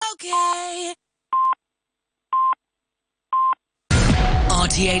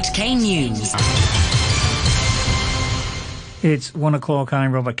RTHK News. It's 1 o'clock.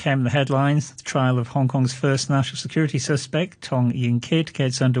 I'm Robert Kemp. The headlines. The trial of Hong Kong's first national security suspect, Tong Yin Kit,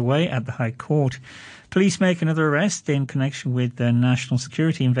 gets underway at the High Court. Police make another arrest in connection with the national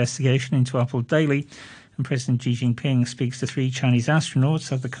security investigation into Apple Daily. And President Xi Jinping speaks to 3 Chinese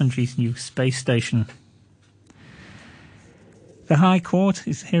astronauts at the country's new space station. The High Court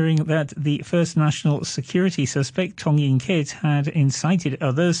is hearing that the first national security suspect, Tong Yin Kit, had incited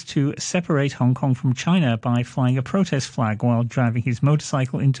others to separate Hong Kong from China by flying a protest flag while driving his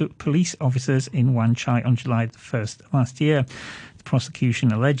motorcycle into police officers in Wan Chai on July the 1st last year. The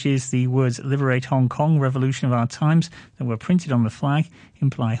prosecution alleges the words "Liberate Hong Kong, Revolution of Our Times" that were printed on the flag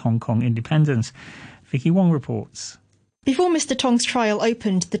imply Hong Kong independence. Vicky Wong reports. Before Mr. Tong's trial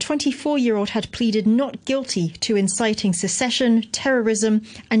opened, the 24-year-old had pleaded not guilty to inciting secession, terrorism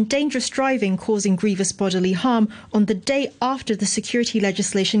and dangerous driving causing grievous bodily harm on the day after the security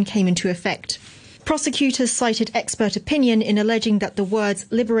legislation came into effect. Prosecutors cited expert opinion in alleging that the words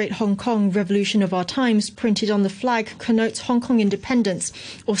 "Liberate Hong Kong, Revolution of Our Times" printed on the flag connotes Hong Kong independence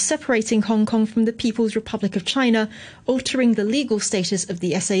or separating Hong Kong from the People's Republic of China, altering the legal status of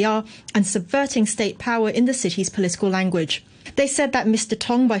the SAR and subverting state power in the city's political language. They said that Mr.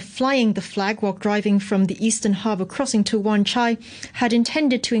 Tong, by flying the flag while driving from the Eastern Harbour crossing to Wan Chai, had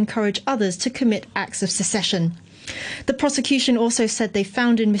intended to encourage others to commit acts of secession. The prosecution also said they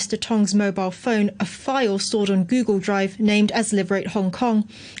found in Mr. Tong's mobile phone a file stored on Google Drive named as "Liberate Hong Kong,"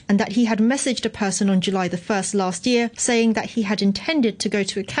 and that he had messaged a person on July the 1st last year saying that he had intended to go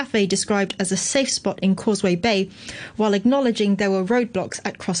to a cafe described as a safe spot in Causeway Bay, while acknowledging there were roadblocks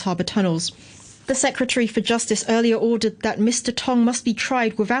at Cross Harbour tunnels. The Secretary for Justice earlier ordered that Mr. Tong must be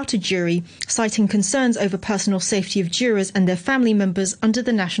tried without a jury, citing concerns over personal safety of jurors and their family members under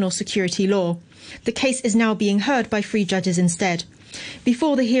the national security law. The case is now being heard by 3 judges instead.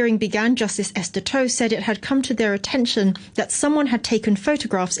 Before the hearing began, Justice Esther To said it had come to their attention that someone had taken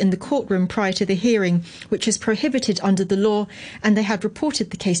photographs in the courtroom prior to the hearing, which is prohibited under the law, and they had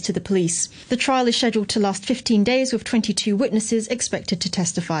reported the case to the police. The trial is scheduled to last 15 days, with 22 witnesses expected to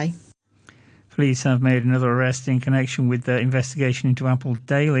testify. Police have made another arrest in connection with the investigation into Apple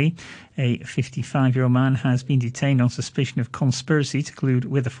Daily. A 55-year-old man has been detained on suspicion of conspiracy to collude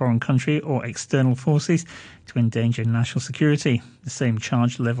with a foreign country or external forces to endanger national security. The same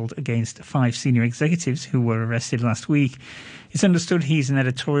charge levelled against 5 senior executives who were arrested last week. It's understood he's an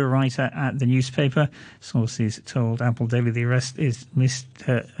editorial writer at the newspaper. Sources told Apple Daily the arrest is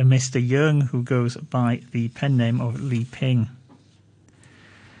Mr. Young, who goes by the pen name of Li Ping.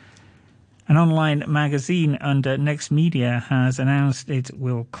 An online magazine under Next Media has announced it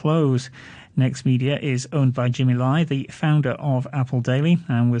will close. Next Media is owned by Jimmy Lai, the founder of Apple Daily,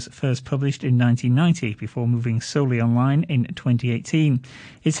 and was first published in 1990 before moving solely online in 2018.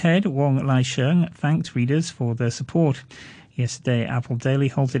 Its head, Wong Lai Sheng, thanked readers for their support. Yesterday, Apple Daily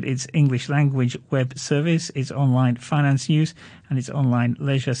halted its English language web service, its online finance news, and its online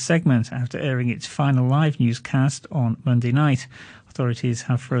leisure segment after airing its final live newscast on Monday night. Authorities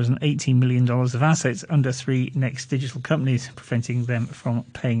have frozen $18 million of assets under 3 Next digital companies, preventing them from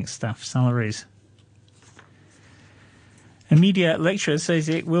paying staff salaries. A media lecturer says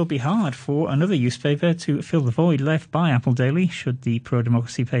it will be hard for another newspaper to fill the void left by Apple Daily should the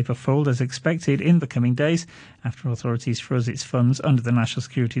pro-democracy paper fold as expected in the coming days after authorities froze its funds under the national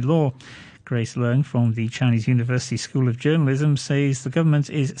security law. Grace Leung from the Chinese University School of Journalism says the government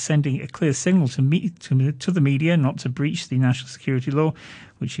is sending a clear signal to the media not to breach the national security law,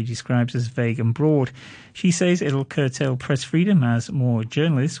 which she describes as vague and broad. She says it'll curtail press freedom as more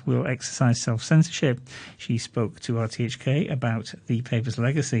journalists will exercise self-censorship. She spoke to RTHK about the paper's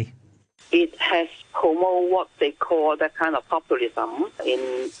legacy. It has promoted what they call that kind of populism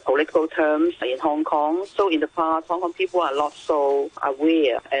in political terms in Hong Kong. So in the past, Hong Kong people are not so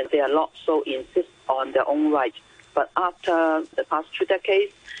aware and they are not so insist on their own rights. But after the past 2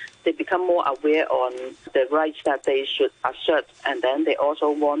 decades, they become more aware on the rights that they should assert, and then they also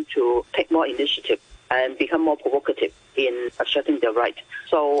want to take more initiative and become more provocative in asserting their right.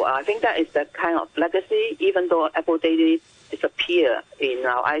 So I think that is the kind of legacy. Even though Apple Daily disappear in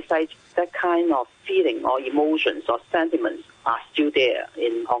our eyesight, that kind of feeling or emotions or sentiments are still there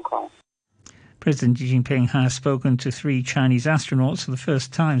in Hong Kong. President Xi Jinping has spoken to 3 Chinese astronauts for the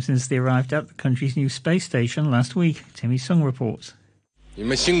first time since they arrived at the country's new space station last week. Timmy Sung reports. 你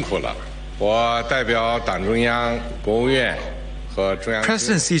们辛苦了，我代表党中央、国务院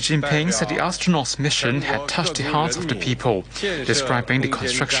President Xi Jinping said the astronauts' mission had touched the hearts of the people, describing the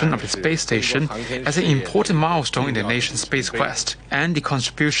construction of the space station as an important milestone in the nation's space quest and the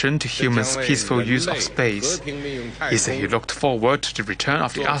contribution to humans' peaceful use of space. He said he looked forward to the return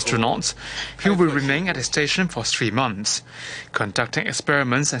of the astronauts, who will remain at the station for 3 months, conducting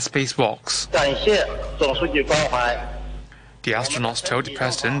experiments and spacewalks. The astronauts told the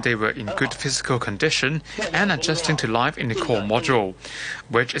president they were in good physical condition and adjusting to life in the core module,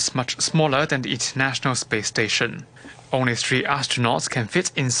 which is much smaller than the International Space Station. Only 3 astronauts can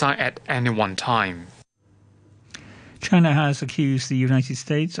fit inside at any one time. China has accused the United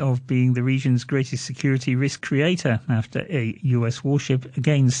States of being the region's greatest security risk creator after a US warship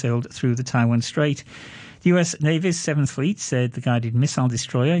again sailed through the Taiwan Strait. The US Navy's 7th Fleet said the guided missile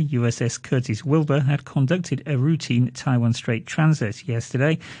destroyer USS Curtis Wilbur had conducted a routine Taiwan Strait transit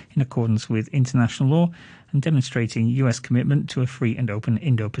yesterday in accordance with international law and demonstrating US commitment to a free and open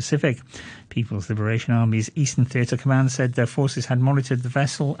Indo-Pacific. People's Liberation Army's Eastern Theatre Command said their forces had monitored the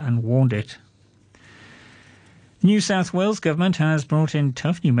vessel and warned it. New South Wales government has brought in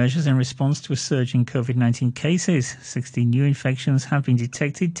tough new measures in response to a surge in COVID-19 cases. 16 new infections have been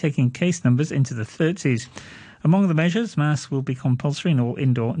detected, taking case numbers into the 30s. Among the measures, masks will be compulsory in all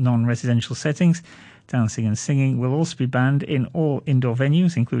indoor non-residential settings. Dancing and singing will also be banned in all indoor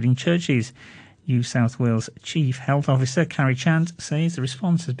venues, including churches. New South Wales Chief Health Officer Carrie Chant says the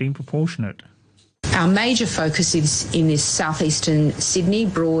response has been proportionate. Our major focus is in this southeastern Sydney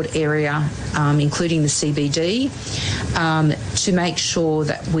broad area, including the CBD, to make sure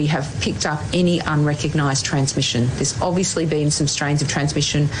that we have picked up any unrecognised transmission. There's obviously been some strains of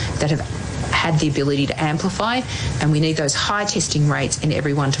transmission that have had the ability to amplify, and we need those high testing rates and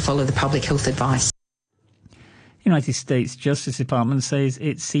everyone to follow the public health advice. United States Justice Department says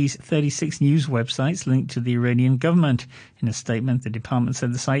it seized 36 news websites linked to the Iranian government. In a statement, the department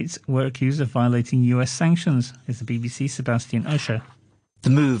said the sites were accused of violating US sanctions. Here's the BBC's Sebastian Usher. The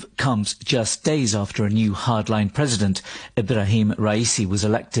move comes just days after a new hardline president, Ebrahim Raisi, was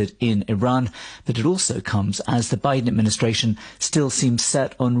elected in Iran, but it also comes as the Biden administration still seems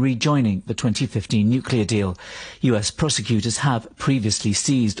set on rejoining the 2015 nuclear deal. US prosecutors have previously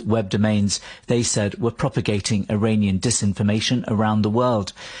seized web domains they said were propagating Iranian disinformation around the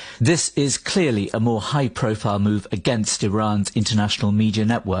world. This is clearly a more high-profile move against Iran's international media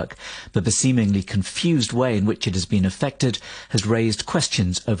network, but the seemingly confused way in which it has been effected has raised questions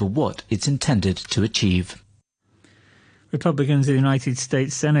over what it's intended to achieve. Republicans in the United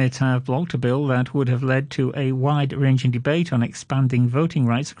States Senate have blocked a bill that would have led to a wide-ranging debate on expanding voting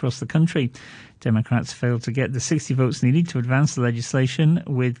rights across the country. Democrats failed to get the 60 votes needed to advance the legislation,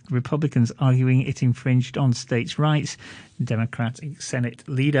 with Republicans arguing it infringed on states' rights. Democratic Senate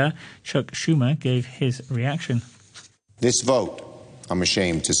leader Chuck Schumer gave his reaction. This vote, I'm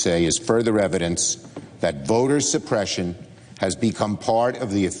ashamed to say, is further evidence that voter suppression has become part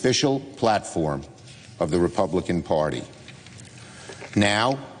of the official platform of the Republican Party.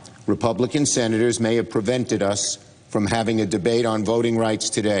 Now, Republican senators may have prevented us from having a debate on voting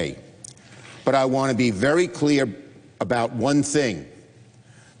rights today. But I want to be very clear about one thing.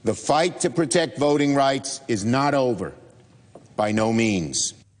 The fight to protect voting rights is not over, by no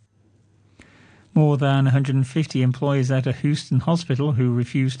means. More than 150 employees at a Houston hospital who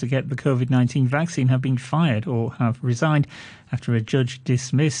refused to get the COVID-19 vaccine have been fired or have resigned after a judge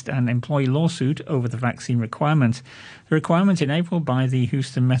dismissed an employee lawsuit over the vaccine requirement. The requirement in April by the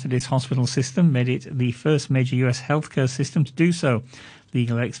Houston Methodist Hospital system made it the first major U.S. healthcare system to do so.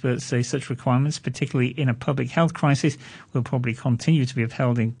 Legal experts say such requirements, particularly in a public health crisis, will probably continue to be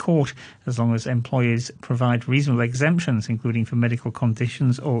upheld in court as long as employers provide reasonable exemptions, including for medical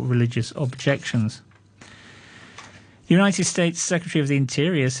conditions or religious objections. The United States Secretary of the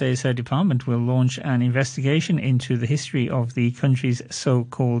Interior says her department will launch an investigation into the history of the country's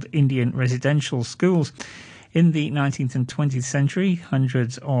so-called Indian residential schools. In the 19th and 20th century,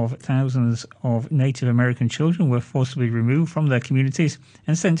 hundreds of thousands of Native American children were forcibly removed from their communities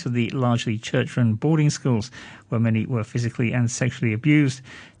and sent to the largely church-run boarding schools, where many were physically and sexually abused.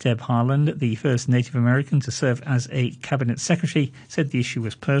 Deb Haaland, the first Native American to serve as a cabinet secretary, said the issue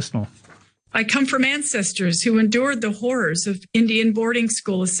was personal. I come from ancestors who endured the horrors of Indian boarding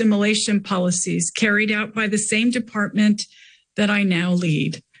school assimilation policies carried out by the same department that I now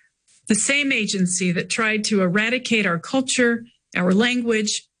lead. The same agency that tried to eradicate our culture, our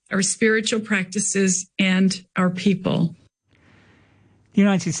language, our spiritual practices, and our people. The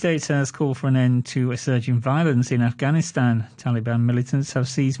United States has called for an end to a surge in violence in Afghanistan. Taliban militants have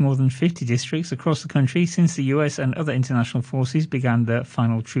seized more than 50 districts across the country since the US and other international forces began their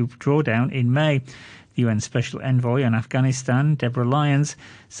final troop drawdown in May. The UN Special Envoy on Afghanistan, Deborah Lyons,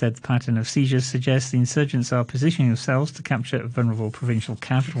 said the pattern of seizures suggests the insurgents are positioning themselves to capture vulnerable provincial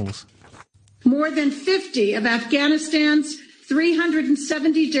capitals. More than 50 of Afghanistan's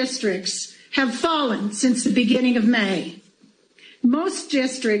 370 districts have fallen since the beginning of May. Most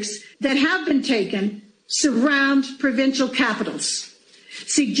districts that have been taken surround provincial capitals,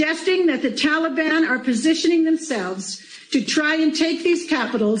 suggesting that the Taliban are positioning themselves to try and take these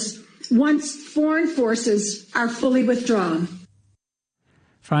capitals once foreign forces are fully withdrawn.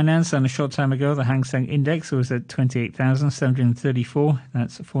 Finance, and a short time ago, the Hang Seng Index was at 28,734.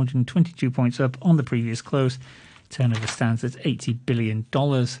 That's 422 points up on the previous close. Turnover stands at $80 billion.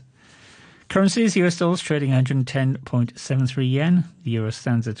 Currencies, US dollars trading 110.73 yen. The euro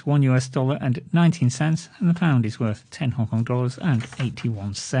stands at $1 and 19 cents, and the pound is worth 10 Hong Kong dollars and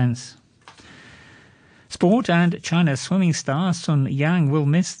 81 cents. Sport, and China's swimming star Sun Yang will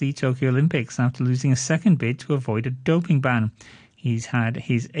miss the Tokyo Olympics after losing a second bid to avoid a doping ban. He's had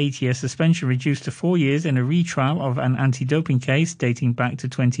his 8-year suspension reduced to 4 years in a retrial of an anti-doping case dating back to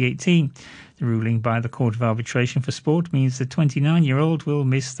 2018. The ruling by the Court of Arbitration for Sport means the 29-year-old will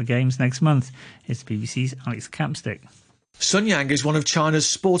miss the Games next month. It's BBC's Alex Capstick. Sun Yang is one of China's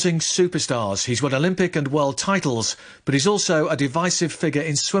sporting superstars. He's won Olympic and world titles, but he's also a divisive figure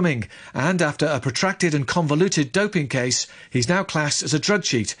in swimming. And after a protracted and convoluted doping case, he's now classed as a drug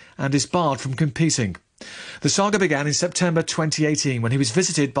cheat and is barred from competing. The saga began in September 2018 when he was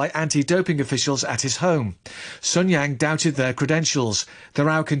visited by anti-doping officials at his home. Sun Yang doubted their credentials. The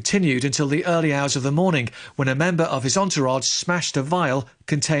row continued until the early hours of the morning when a member of his entourage smashed a vial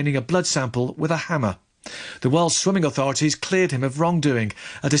containing a blood sample with a hammer. The World Swimming Authorities cleared him of wrongdoing,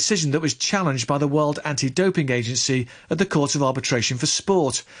 a decision that was challenged by the World Anti-Doping Agency at the Court of Arbitration for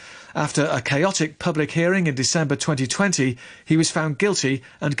Sport. After a chaotic public hearing in December 2020, he was found guilty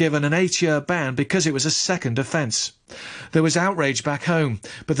and given an 8-year ban because it was a second offence. There was outrage back home,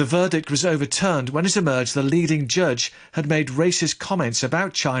 but the verdict was overturned when it emerged the leading judge had made racist comments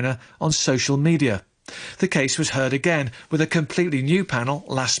about China on social media. The case was heard again with a completely new panel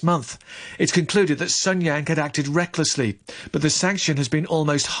last month. It concluded that Sun Yang had acted recklessly, but the sanction has been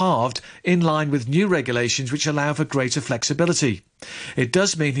almost halved in line with new regulations which allow for greater flexibility. It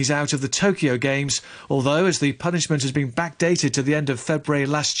does mean he's out of the Tokyo Games, although as the punishment has been backdated to the end of February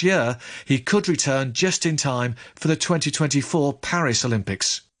last year, he could return just in time for the 2024 Paris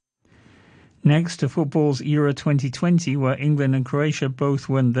Olympics. Next to football's Euro 2020, where England and Croatia both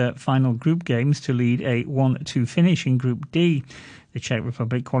won their final group games to lead a 1-2 finish in Group D. The Czech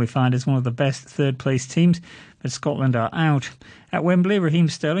Republic qualified as one of the best third-place teams, but Scotland are out. At Wembley, Raheem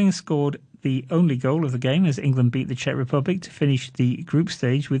Sterling scored the only goal of the game as England beat the Czech Republic to finish the group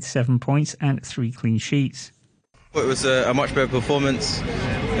stage with 7 points and 3 clean sheets. It was a much better performance.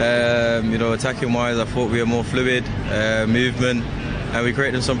 Attacking-wise, I thought we were more fluid, movement. And we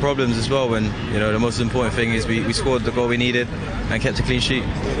created some problems as well when, the most important thing is we scored the goal we needed and kept a clean sheet.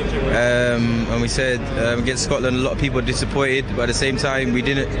 And we said against Scotland, a lot of people were disappointed, but at the same time, we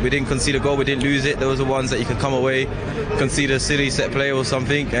didn't concede a goal, we didn't lose it. Those are ones that you can come away, concede a silly set play or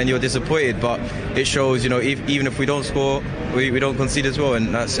something, and you're disappointed. But it shows, even if we don't score, we don't concede as well,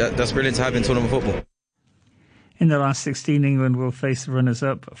 and that's brilliant to have in tournament football. In the last 16, England will face the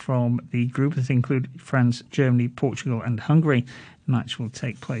runners-up from the group that include France, Germany, Portugal and Hungary. The match will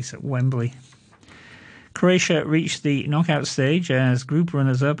take place at Wembley. Croatia reached the knockout stage as group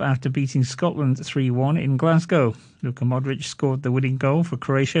runners-up after beating Scotland 3-1 in Glasgow. Luka Modric scored the winning goal for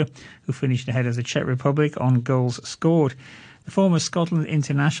Croatia, who finished ahead of the Czech Republic on goals scored. The former Scotland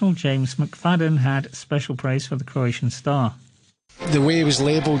international James McFadden had special praise for the Croatian star. The way he was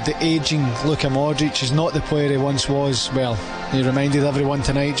labelled, the ageing Luka Modric, is not the player he once was. Well, he reminded everyone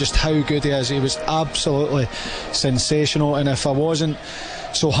tonight just how good he is. He was absolutely sensational, and if I wasn't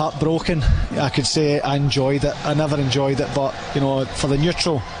so heartbroken, I could say I enjoyed it. I never enjoyed it, but for the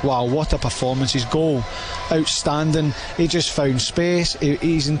neutral, wow, what a performance. His goal, outstanding. He just found space.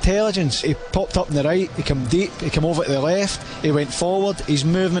 His intelligence, he popped up on the right, he came deep, he came over to the left, he went forward. His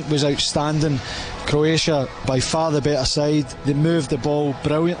movement was outstanding. Croatia, by far the better side. They moved the ball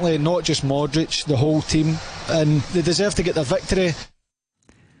brilliantly, not just Modric, the whole team, and they deserve to get their victory.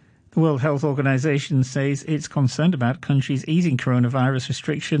 The World Health Organization says it's concerned about countries easing coronavirus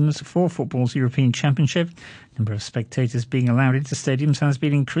restrictions for football's European Championship. The number of spectators being allowed into stadiums has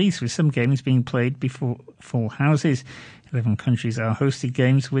been increased, with some games being played before full houses. 11 countries are hosting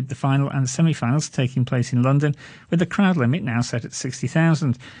games, with the final and semi-finals taking place in London, with the crowd limit now set at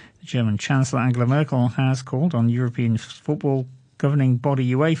 60,000. The German Chancellor Angela Merkel has called on European football governing body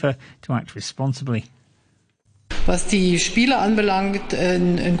UEFA to act responsibly. Was die Spiele anbelangt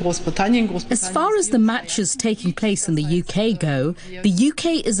in Großbritannien. As far as the matches taking place in the UK go, the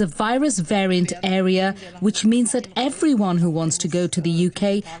UK is a virus variant area, which means that everyone who wants to go to the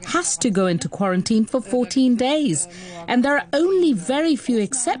UK has to go into quarantine for 14 days. And there are only very few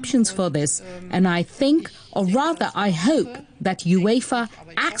exceptions for this. And I think, or rather I hope, that UEFA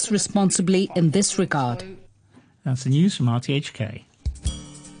acts responsibly in this regard. That's the news from RTHK.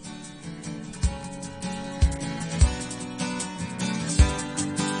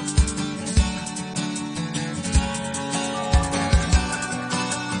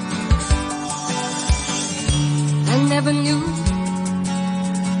 Never knew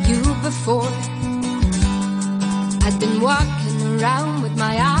you before. I'd been walking around with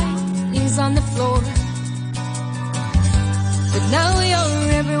my eyes on the floor, but now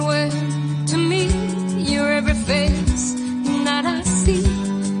you're everywhere to me. You're every face that I see.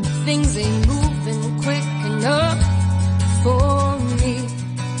 Things ain't moving quick enough for me.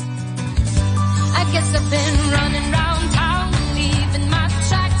 I guess I've been running round town, leaving my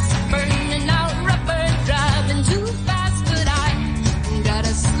tracks, burning out rubber, driving too fast, but I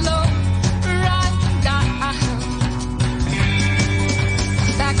gotta slow right down.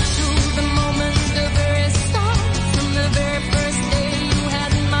 Back to the moment, the very start, from the very first day you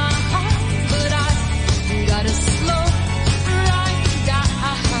had my heart, but I gotta slow right down.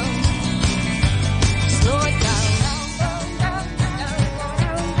 Slow it down.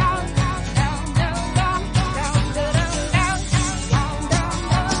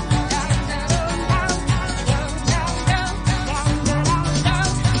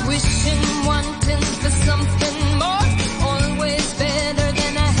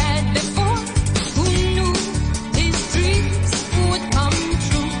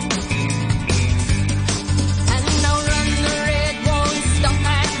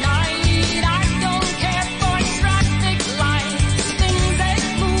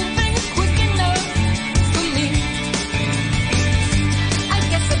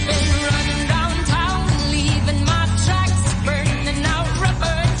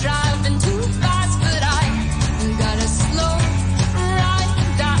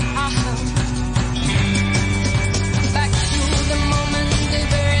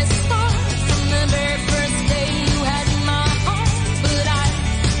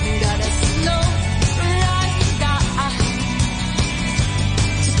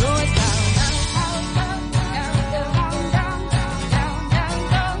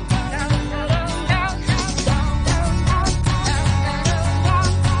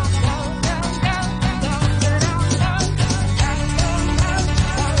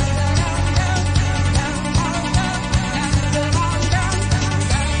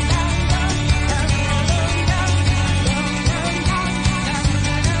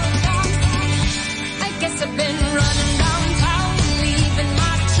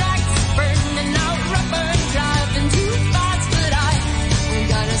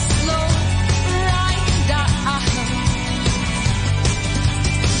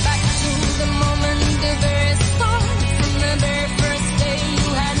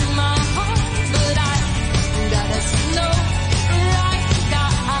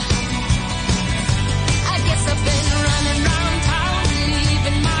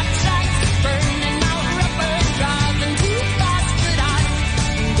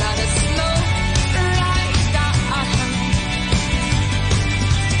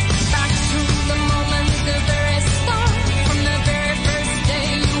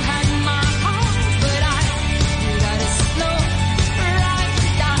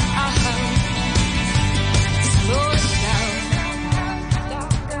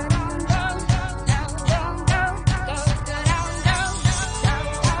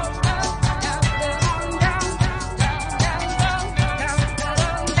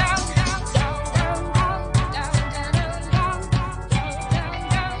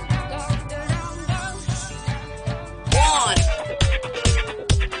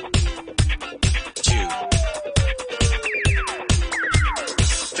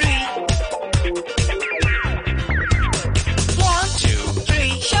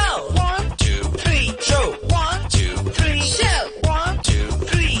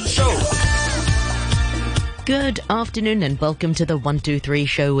 Good afternoon and welcome to the 123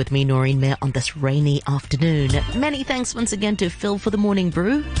 show with me, Noreen Mayer, on this rainy afternoon. Many thanks once again to Phil for the morning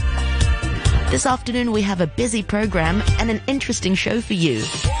brew. This afternoon we have a busy program and an interesting show for you.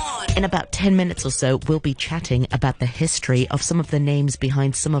 1, In about 10 minutes or so, we'll be chatting about the history of some of the names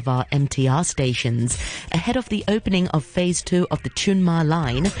behind some of our MTR stations ahead of the opening of Phase 2 of the Tuen Ma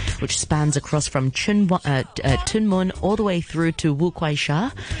line, which spans across from Tuen Mun all the way through to Wu Kwai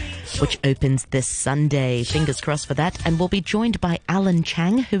Sha, which opens this Sunday. Fingers crossed for that. And we'll be joined by Alan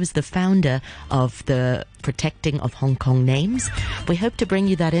Chang, who is the founder of the Protecting of Hong Kong Names. We hope to bring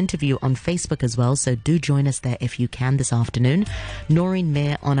you that interview on Facebook as well, so do join us there if you can this afternoon. Noreen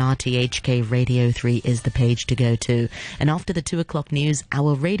Mayer on RTHK Radio 3 is the page to go to. And after the 2 o'clock news, our radio